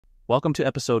Welcome to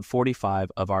episode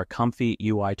 45 of our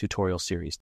ComfyUI tutorial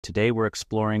series. Today we're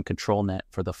exploring ControlNet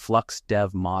for the Flux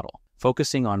Dev model,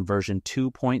 focusing on version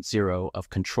 2.0 of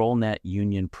ControlNet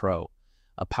Union Pro,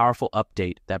 a powerful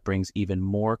update that brings even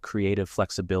more creative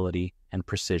flexibility and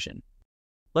precision.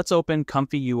 Let's open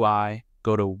ComfyUI,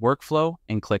 go to Workflow,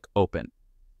 and click Open.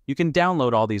 You can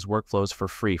download all these workflows for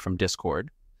free from Discord.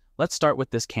 Let's start with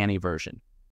this Canny version.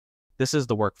 This is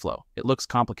the workflow. It looks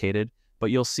complicated,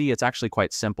 but you'll see it's actually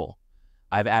quite simple.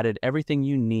 I've added everything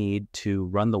you need to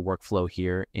run the workflow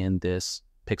here in this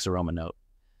pixaroma node.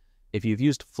 If you've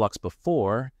used Flux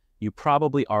before, you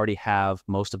probably already have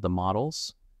most of the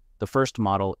models. The first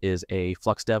model is a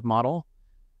Flux Dev model.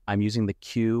 I'm using the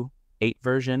Q8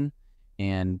 version,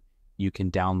 and you can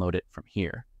download it from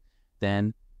here.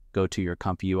 Then go to your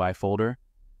ComfyUI folder,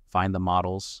 find the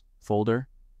models folder,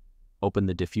 open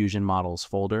the diffusion models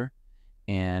folder,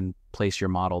 and place your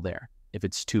model there. If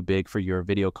it's too big for your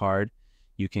video card,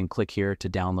 you can click here to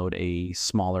download a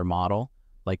smaller model,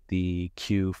 like the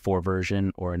Q4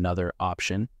 version or another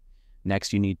option.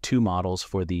 Next, you need two models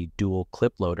for the dual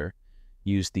clip loader.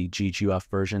 Use the GGUF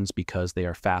versions because they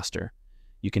are faster.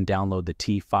 You can download the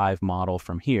T5 model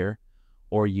from here,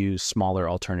 or use smaller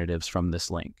alternatives from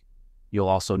this link. You'll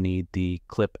also need the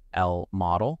Clip L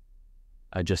model.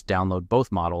 Just download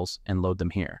both models and load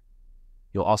them here.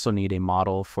 You'll also need a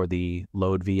model for the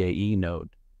Load VAE node.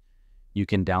 You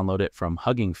can download it from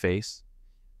Hugging Face.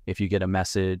 If you get a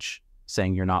message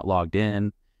saying you're not logged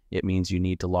in, it means you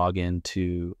need to log in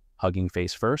to Hugging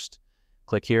Face first.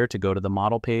 Click here to go to the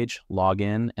model page, log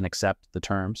in, and accept the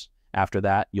terms. After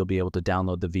that, you'll be able to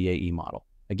download the VAE model.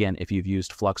 Again, if you've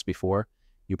used Flux before,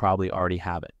 you probably already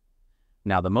have it.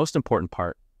 Now, the most important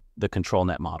part, the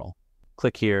ControlNet model.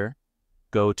 Click here,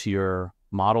 go to your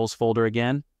models folder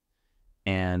again,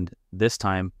 and this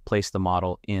time place the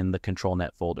model in the ControlNet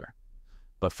folder.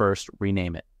 But first,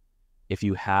 rename it. If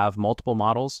you have multiple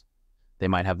models, they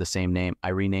might have the same name. I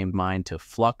renamed mine to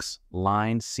Flux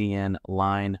Line CN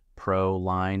Line Pro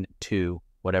Line 2,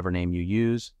 whatever name you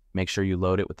use. Make sure you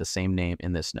load it with the same name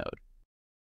in this node.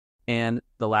 And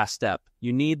the last step,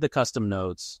 you need the custom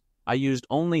nodes. I used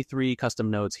only 3 custom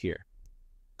nodes here.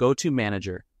 Go to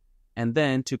Manager, and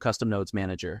then to Custom Nodes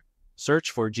Manager.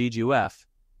 Search for GGUF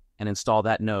and install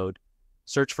that node.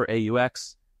 Search for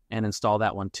AUX and install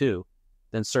that one too.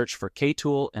 Then search for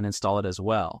KTool and install it as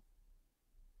well.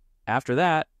 After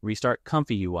that, restart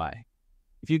ComfyUI.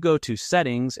 If you go to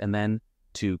Settings and then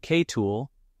to KTool,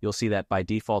 you'll see that by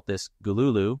default this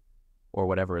Gululu, or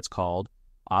whatever it's called,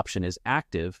 option is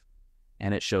active,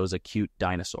 and it shows a cute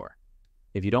dinosaur.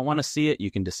 If you don't want to see it,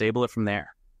 you can disable it from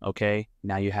there. Okay,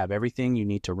 now you have everything you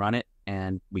need to run it,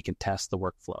 and we can test the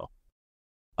workflow.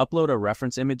 Upload a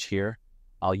reference image here.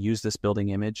 I'll use this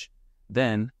building image.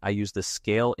 Then I use the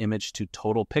Scale Image to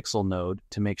Total Pixel node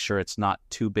to make sure it's not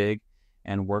too big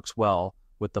and works well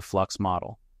with the Flux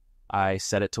model. I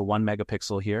set it to 1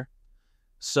 megapixel here.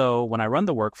 So when I run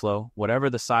the workflow, whatever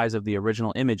the size of the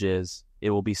original image is,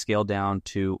 it will be scaled down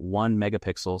to 1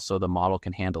 megapixel so the model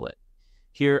can handle it.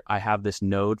 Here I have this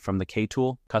node from the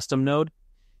KTool custom node.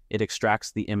 It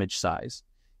extracts the image size.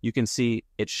 You can see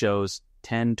it shows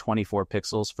 1024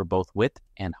 pixels for both width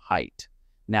and height.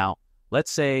 Now, let's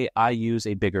say I use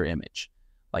a bigger image,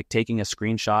 like taking a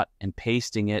screenshot and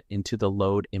pasting it into the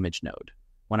load image node.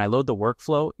 When I load the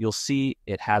workflow, you'll see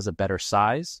it has a better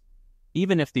size.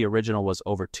 Even if the original was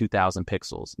over 2000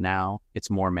 pixels, now it's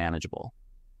more manageable.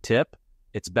 Tip,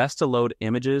 it's best to load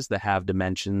images that have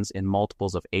dimensions in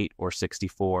multiples of 8 or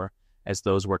 64, as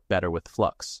those work better with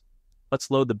Flux. Let's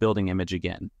load the building image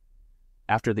again.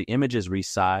 After the image is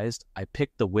resized, I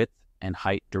pick the width and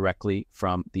height directly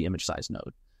from the image size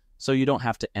node, so you don't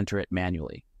have to enter it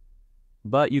manually.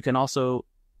 But you can also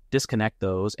disconnect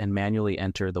those and manually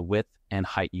enter the width and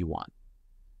height you want.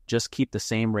 Just keep the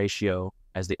same ratio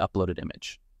as the uploaded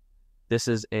image. This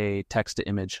is a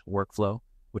text-to-image workflow,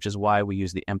 which is why we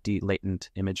use the empty latent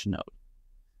image node.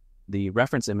 The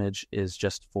reference image is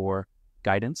just for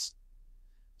guidance.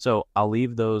 So I'll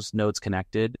leave those nodes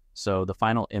connected so the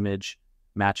final image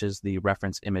matches the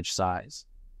reference image size.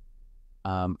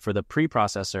 For the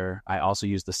preprocessor, I also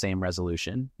use the same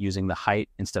resolution, using the height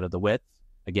instead of the width.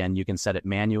 Again, you can set it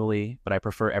manually, but I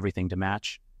prefer everything to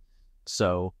match.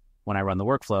 So when I run the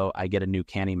workflow, I get a new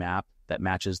Canny map that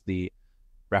matches the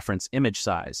reference image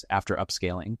size after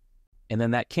upscaling. And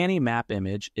then that Canny map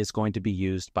image is going to be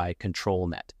used by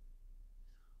ControlNet.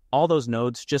 All those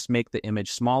nodes just make the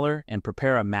image smaller and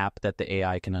prepare a map that the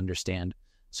AI can understand.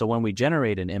 So when we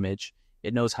generate an image,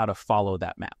 it knows how to follow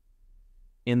that map.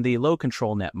 In the Load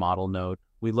ControlNet model node,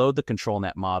 we load the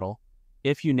ControlNet model.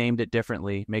 If you named it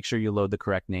differently, make sure you load the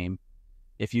correct name.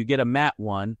 If you get a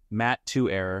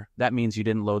MAT2 error, that means you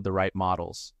didn't load the right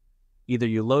models. Either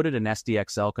you loaded an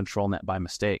SDXL ControlNet by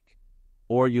mistake,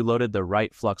 or you loaded the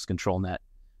right Flux ControlNet,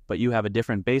 but you have a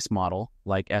different base model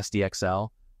like SDXL,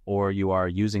 or you are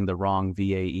using the wrong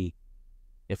VAE.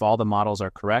 If all the models are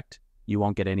correct, you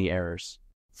won't get any errors.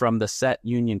 From the set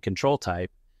union control type,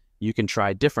 you can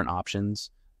try different options,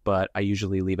 but I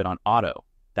usually leave it on auto.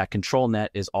 That ControlNet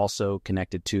is also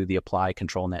connected to the apply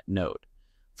ControlNet node.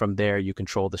 From there, you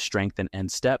control the strength and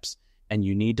end steps, and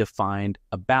you need to find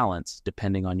a balance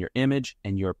depending on your image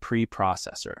and your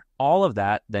preprocessor. All of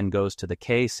that then goes to the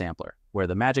K sampler, where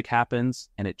the magic happens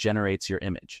and it generates your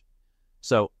image.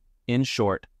 So, in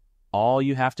short, all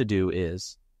you have to do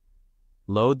is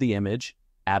load the image,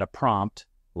 add a prompt,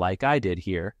 like I did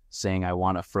here, saying I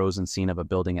want a frozen scene of a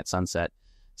building at sunset,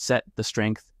 set the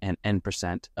strength and end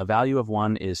percent. A value of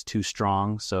 1 is too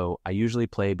strong, so I usually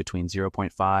play between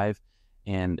 0.5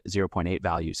 and 0.8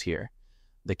 values here.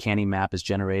 The Canny map is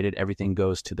generated, everything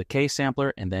goes to the K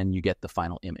sampler, and then you get the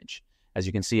final image. As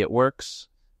you can see, it works.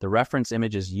 The reference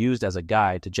image is used as a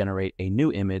guide to generate a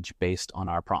new image based on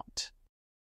our prompt.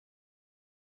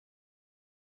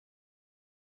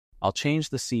 I'll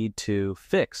change the seed to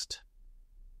fixed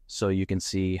so you can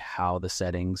see how the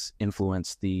settings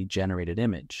influence the generated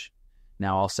image.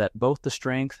 Now I'll set both the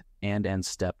strength and end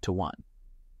step to 1.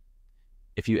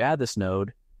 If you add this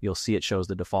node, you'll see it shows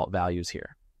the default values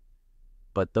here.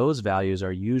 But those values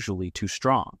are usually too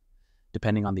strong.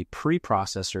 Depending on the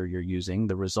preprocessor you're using,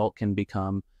 the result can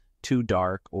become too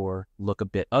dark or look a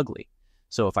bit ugly.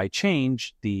 So if I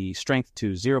change the strength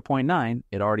to 0.9,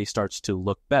 it already starts to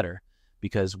look better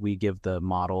because we give the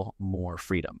model more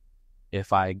freedom.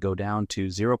 If I go down to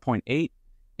 0.8,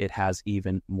 it has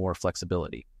even more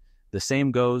flexibility. The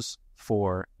same goes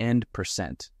for end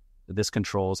percent. This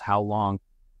controls how long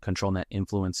ControlNet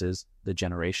influences the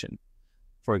generation.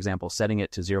 For example, setting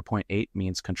it to 0.8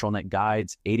 means ControlNet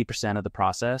guides 80% of the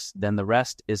process, then the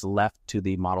rest is left to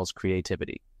the model's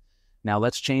creativity. Now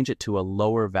let's change it to a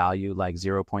lower value like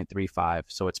 0.35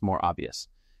 so it's more obvious.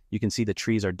 You can see the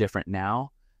trees are different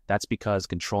now. That's because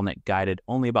ControlNet guided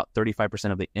only about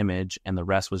 35% of the image and the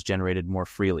rest was generated more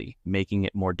freely, making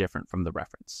it more different from the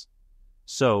reference.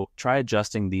 So try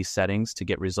adjusting these settings to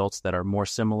get results that are more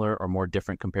similar or more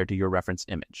different compared to your reference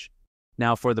image.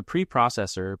 Now for the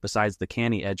preprocessor, besides the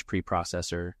Canny Edge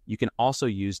preprocessor, you can also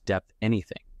use Depth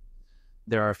Anything.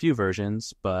 There are a few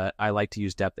versions, but I like to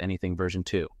use Depth Anything version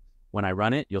 2. When I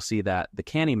run it, you'll see that the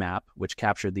Canny map, which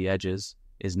captured the edges,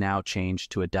 is now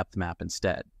changed to a depth map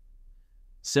instead.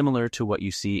 Similar to what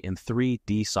you see in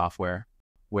 3D software,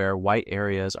 where white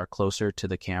areas are closer to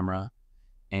the camera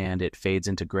and it fades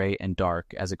into gray and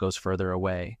dark as it goes further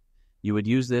away. You would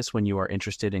use this when you are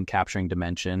interested in capturing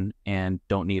dimension and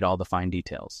don't need all the fine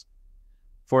details.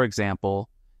 For example,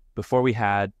 before we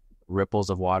had ripples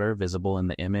of water visible in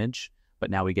the image, but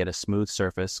now we get a smooth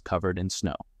surface covered in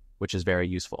snow, which is very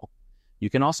useful. You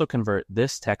can also convert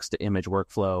this text-to-image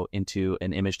workflow into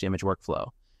an image-to-image workflow.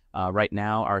 Right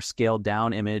now, our scaled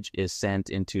down image is sent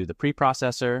into the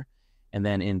preprocessor and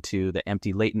then into the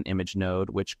empty latent image node,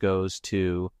 which goes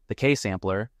to the K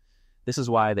sampler. This is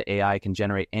why the AI can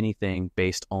generate anything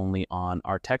based only on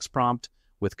our text prompt.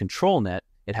 With ControlNet,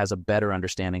 it has a better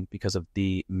understanding because of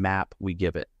the map we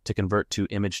give it. To convert to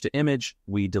image,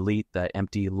 we delete the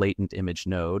empty latent image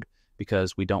node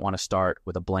because we don't want to start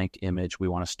with a blank image. We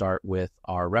want to start with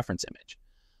our reference image.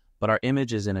 But our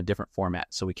image is in a different format,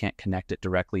 so we can't connect it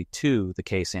directly to the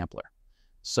K sampler.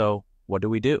 So what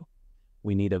do?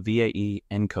 We need a VAE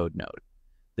encode node.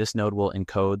 This node will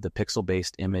encode the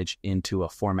pixel-based image into a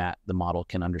format the model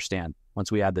can understand.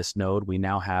 Once we add this node, we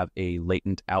now have a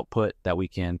latent output that we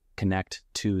can connect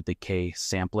to the K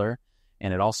sampler,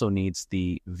 and it also needs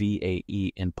the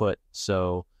VAE input,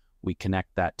 so we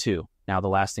connect that too. Now, the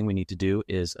last thing we need to do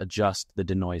is adjust the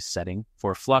denoise setting.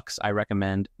 For Flux, I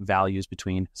recommend values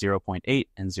between 0.8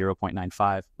 and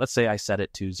 0.95. Let's say I set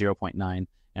it to 0.9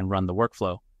 and run the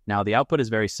workflow. Now, the output is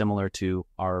very similar to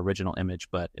our original image,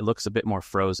 but it looks a bit more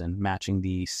frozen, matching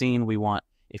the scene we want.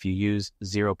 If you use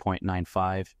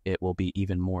 0.95, it will be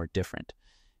even more different.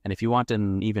 And if you want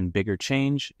an even bigger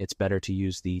change, it's better to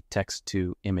use the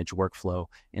text-to-image workflow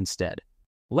instead.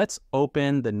 Let's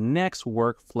open the next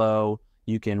workflow.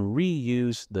 You can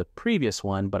reuse the previous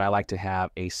one, but I like to have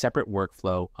a separate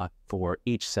workflow for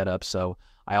each setup, so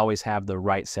I always have the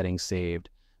right settings saved.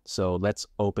 So let's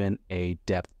open a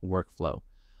depth workflow.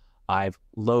 I've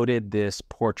loaded this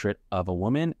portrait of a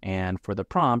woman, and for the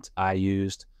prompt, I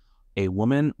used a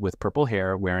woman with purple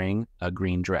hair wearing a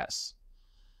green dress.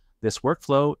 This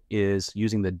workflow is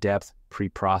using the depth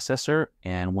preprocessor,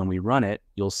 and when we run it,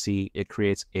 you'll see it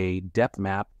creates a depth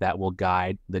map that will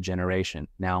guide the generation.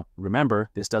 Now,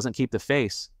 remember, this doesn't keep the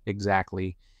face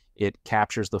exactly. It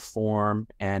captures the form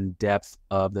and depth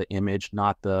of the image,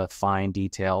 not the fine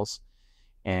details.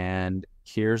 And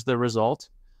here's the result.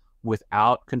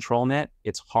 Without ControlNet,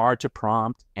 it's hard to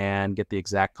prompt and get the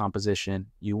exact composition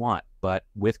you want. But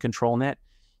with ControlNet,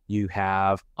 you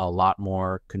have a lot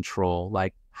more control,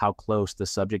 like how close the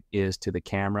subject is to the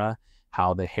camera,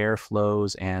 how the hair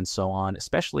flows, and so on,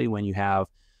 especially when you have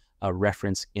a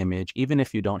reference image. Even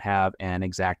if you don't have an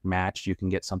exact match, you can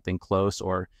get something close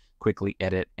or quickly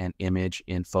edit an image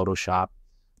in Photoshop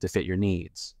to fit your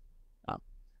needs.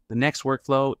 The next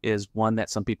workflow is one that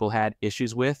some people had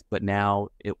issues with, but now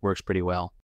it works pretty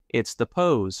well. It's the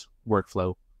pose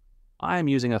workflow. I'm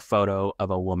using a photo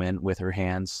of a woman with her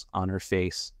hands on her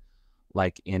face,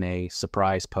 like in a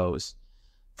surprise pose.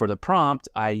 For the prompt,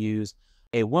 I use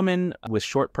a woman with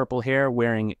short purple hair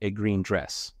wearing a green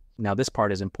dress. Now, this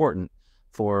part is important.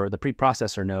 For the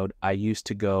preprocessor node, I used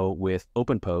to go with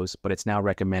open pose, but it's now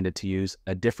recommended to use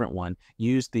a different one.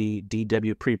 Use the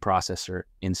DW preprocessor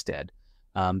instead.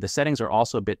 The settings are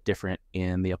also a bit different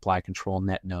in the Apply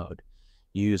ControlNet node.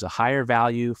 Use a higher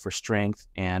value for strength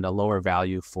and a lower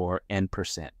value for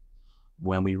N%.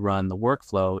 When we run the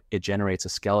workflow, it generates a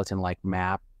skeleton-like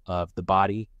map of the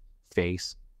body,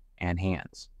 face, and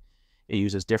hands. It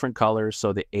uses different colors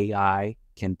so the AI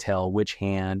can tell which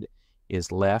hand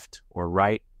is left or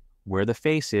right, where the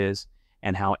face is,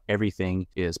 and how everything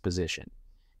is positioned.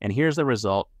 And here's the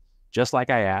result. Just like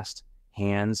I asked,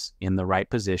 hands in the right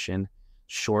position,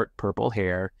 short purple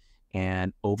hair,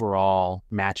 and overall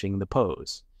matching the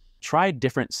pose. Try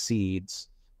different seeds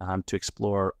to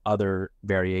explore other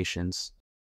variations.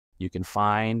 You can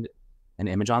find an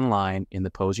image online in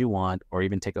the pose you want, or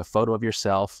even take a photo of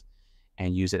yourself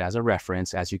and use it as a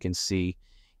reference. As you can see,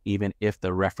 even if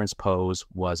the reference pose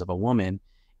was of a woman,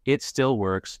 it still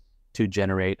works to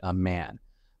generate a man.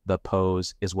 The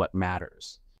pose is what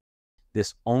matters.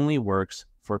 This only works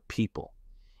for people.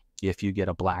 If you get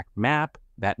a black map,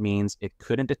 that means it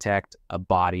couldn't detect a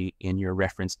body in your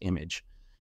reference image.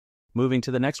 Moving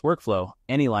to the next workflow,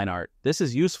 AnyLineArt. This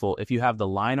is useful if you have the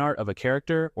line art of a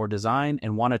character or design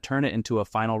and want to turn it into a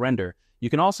final render.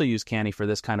 You can also use Canny for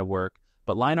this kind of work,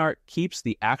 but LineArt keeps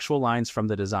the actual lines from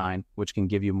the design, which can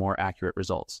give you more accurate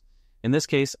results. In this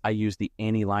case, I use the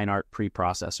AnyLineArt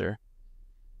preprocessor.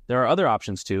 There are other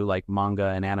options too, like manga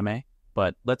and anime,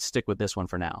 but let's stick with this one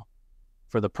for now.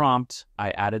 For the prompt,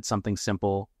 I added something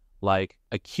simple like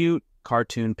a cute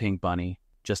cartoon pink bunny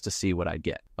just to see what I'd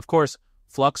get. Of course,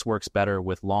 Flux works better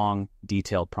with long,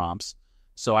 detailed prompts,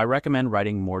 so I recommend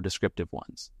writing more descriptive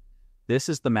ones. This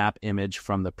is the map image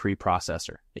from the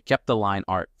preprocessor. It kept the line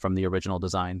art from the original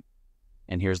design,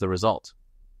 and here's the result.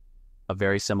 A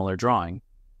very similar drawing,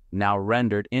 now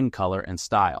rendered in color and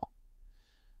style.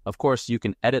 Of course, you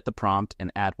can edit the prompt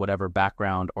and add whatever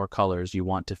background or colors you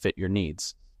want to fit your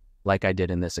needs, like I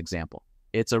did in this example.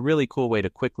 It's a really cool way to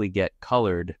quickly get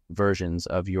colored versions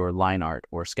of your line art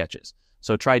or sketches.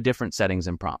 So try different settings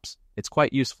and prompts. It's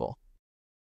quite useful.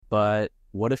 But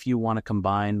what if you want to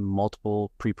combine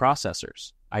multiple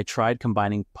preprocessors? I tried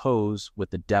combining pose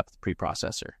with the depth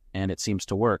preprocessor, and it seems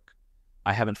to work.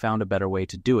 I haven't found a better way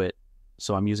to do it,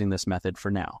 so I'm using this method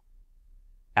for now.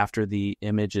 After the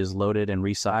image is loaded and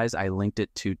resized, I linked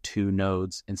it to 2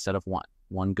 nodes instead of 1.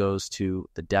 One goes to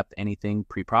the depth anything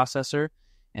preprocessor,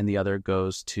 and the other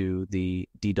goes to the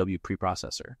DW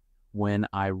preprocessor. When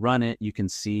I run it, you can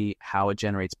see how it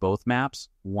generates both maps,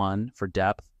 one for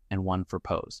depth and one for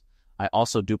pose. I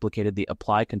also duplicated the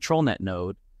Apply ControlNet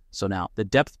node, so now the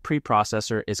depth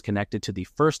preprocessor is connected to the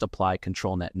first Apply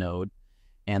ControlNet node,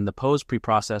 and the pose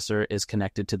preprocessor is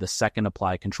connected to the second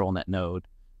Apply ControlNet node.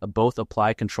 Both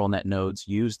Apply ControlNet nodes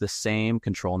use the same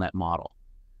ControlNet model.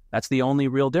 That's the only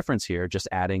real difference here, just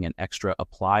adding an extra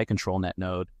Apply ControlNet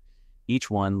node, each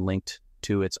one linked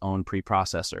to its own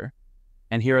preprocessor.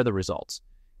 And here are the results.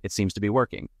 It seems to be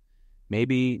working.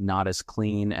 Maybe not as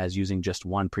clean as using just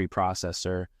one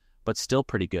preprocessor, but still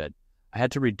pretty good. I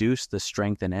had to reduce the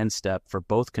strength and end step for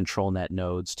both ControlNet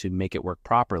nodes to make it work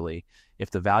properly.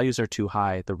 If the values are too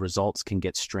high, the results can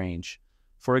get strange.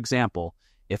 For example,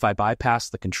 if I bypass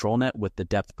the ControlNet with the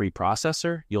depth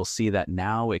preprocessor, you'll see that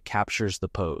now it captures the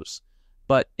pose,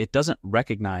 but it doesn't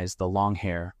recognize the long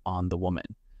hair on the woman.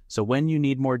 So when you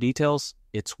need more details,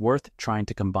 it's worth trying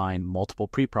to combine multiple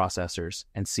preprocessors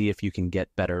and see if you can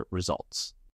get better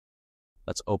results.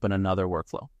 Let's open another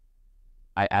workflow.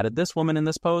 I added this woman in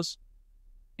this pose,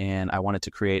 and I wanted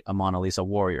to create a Monalisa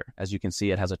warrior. As you can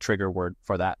see, it has a trigger word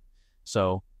for that.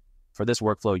 So For this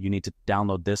workflow, you need to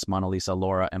download this Monalisa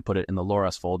Lora and put it in the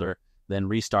Loras folder, then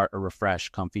restart or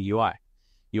refresh ComfyUI.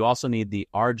 You also need the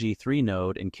RG3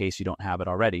 node in case you don't have it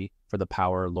already for the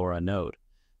Power Lora node.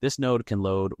 This node can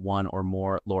load one or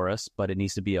more Loras, but it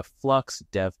needs to be a Flux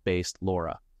Dev-based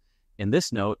Lora. In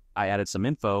this note, I added some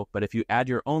info, but if you add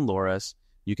your own Loras,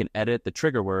 you can edit the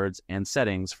trigger words and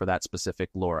settings for that specific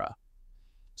Lora.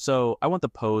 So I want the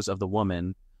pose of the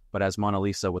woman, but as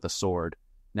Monalisa with a sword.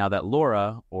 Now that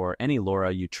Lora, or any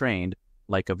Lora you trained,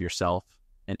 like of yourself,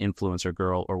 an influencer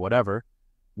girl or whatever,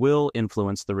 will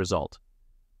influence the result.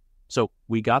 So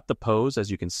we got the pose, as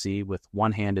you can see, with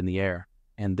one hand in the air,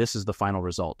 and this is the final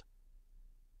result.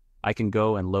 I can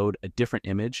go and load a different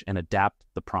image and adapt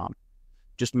the prompt.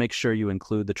 Just make sure you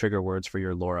include the trigger words for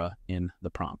your Lora in the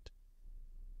prompt.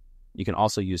 You can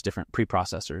also use different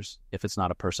preprocessors if it's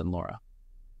not a person Lora.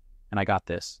 And I got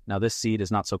this. Now this seed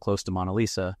is not so close to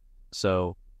Monalisa,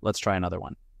 so let's try another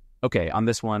one. Okay, on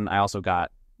this one, I also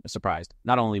got surprised.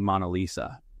 Not only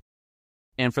Monalisa.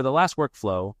 And for the last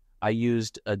workflow, I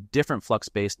used a different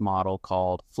Flux-based model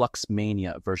called Flux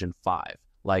Mania version 5,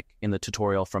 like in the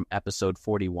tutorial from episode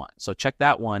 41. So check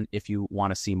that one if you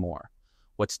want to see more.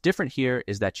 What's different here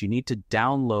is that you need to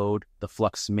download the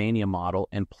Flux Mania model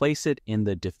and place it in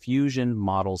the Diffusion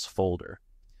Models folder.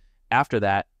 After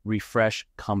that, refresh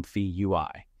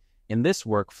ComfyUI. In this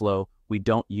workflow, we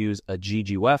don't use a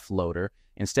gguf loader.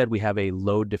 Instead, we have a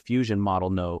load diffusion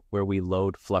model node where we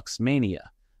load Flux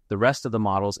Mania. The rest of the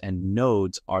models and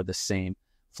nodes are the same.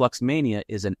 Flux Mania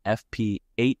is an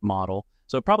FP8 model,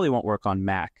 so it probably won't work on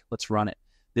Mac. Let's run it.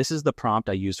 This is the prompt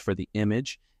I use for the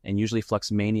image, and usually Flux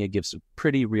Mania gives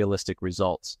pretty realistic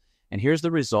results. And here's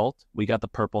the result. We got the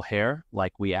purple hair,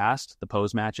 like we asked, the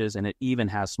pose matches, and it even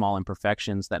has small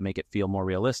imperfections that make it feel more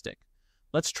realistic.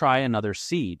 Let's try another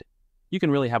seed. You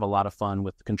can really have a lot of fun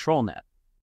with ControlNet.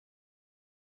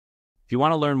 If you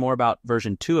want to learn more about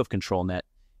version 2 of ControlNet,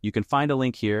 you can find a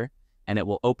link here, and it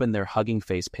will open their Hugging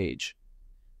Face page.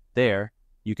 There,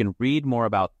 you can read more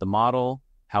about the model,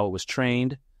 how it was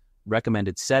trained,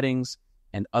 recommended settings,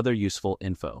 and other useful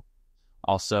info.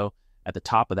 Also, at the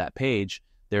top of that page,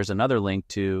 there's another link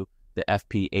to the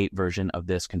FP8 version of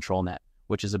this ControlNet,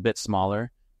 which is a bit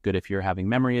smaller, good if you're having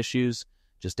memory issues.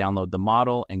 Just download the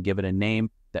model and give it a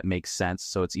name that makes sense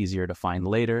so it's easier to find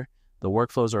later. The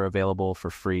workflows are available for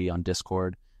free on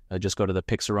Discord. Just go to the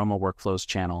Pixaroma Workflows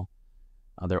channel.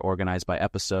 They're organized by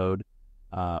episode.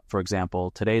 For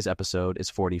example, today's episode is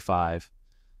 45.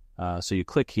 So you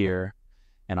click here,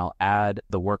 and I'll add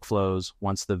the workflows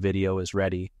once the video is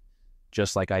ready,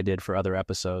 just like I did for other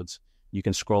episodes. You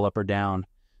can scroll up or down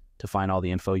to find all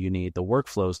the info you need. The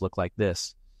workflows look like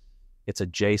this. It's a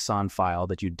JSON file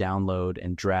that you download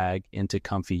and drag into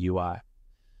ComfyUI.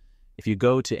 If you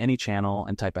go to any channel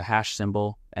and type a hash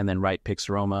symbol and then write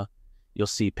Pixaroma, you'll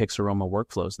see Pixaroma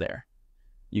workflows there.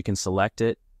 You can select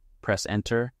it, press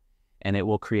enter, and it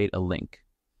will create a link.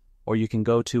 Or you can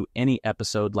go to any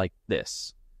episode like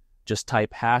this. Just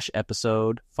type hash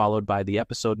episode followed by the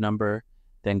episode number,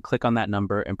 then click on that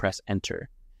number and press enter.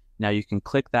 Now you can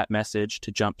click that message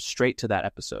to jump straight to that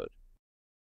episode.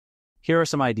 Here are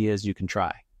some ideas you can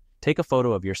try. Take a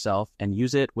photo of yourself and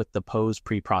use it with the pose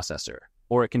preprocessor,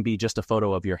 or it can be just a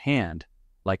photo of your hand,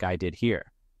 like I did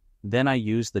here. Then I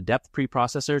use the depth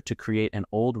preprocessor to create an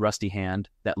old rusty hand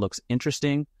that looks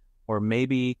interesting, or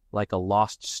maybe like a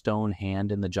lost stone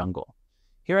hand in the jungle.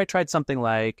 Here I tried something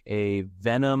like a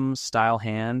Venom-style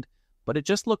hand, but it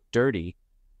just looked dirty.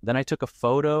 Then I took a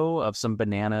photo of some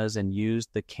bananas and used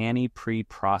the Canny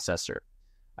preprocessor.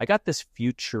 I got this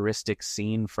futuristic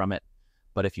scene from it,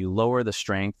 but if you lower the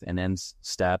strength and end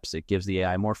steps, it gives the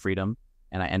AI more freedom,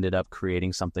 and I ended up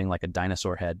creating something like a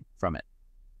dinosaur head from it.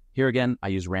 Here again, I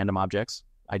use random objects.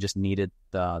 I just needed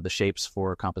the shapes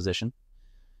for composition.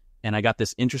 And I got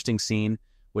this interesting scene,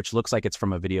 which looks like it's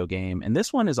from a video game. And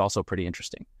this one is also pretty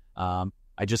interesting.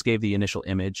 I just gave the initial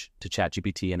image to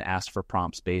ChatGPT and asked for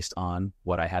prompts based on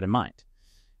what I had in mind.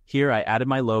 Here I added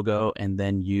my logo and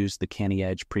then used the Canny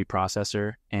Edge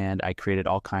preprocessor, and I created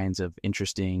all kinds of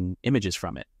interesting images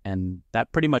from it. And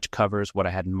that pretty much covers what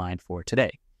I had in mind for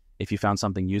today. If you found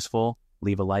something useful,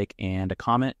 leave a like and a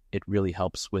comment. It really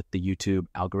helps with the YouTube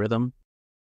algorithm.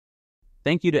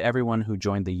 Thank you to everyone who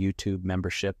joined the YouTube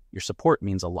membership. Your support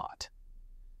means a lot.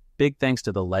 Big thanks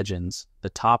to the Legends, the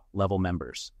top level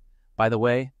members. By the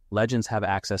way, Legends have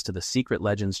access to the Secret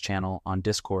Legends channel on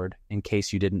Discord in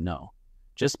case you didn't know.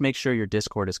 Just make sure your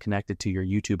Discord is connected to your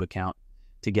YouTube account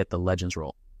to get the Legends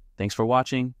role. Thanks for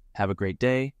watching, have a great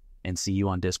day, and see you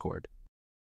on Discord.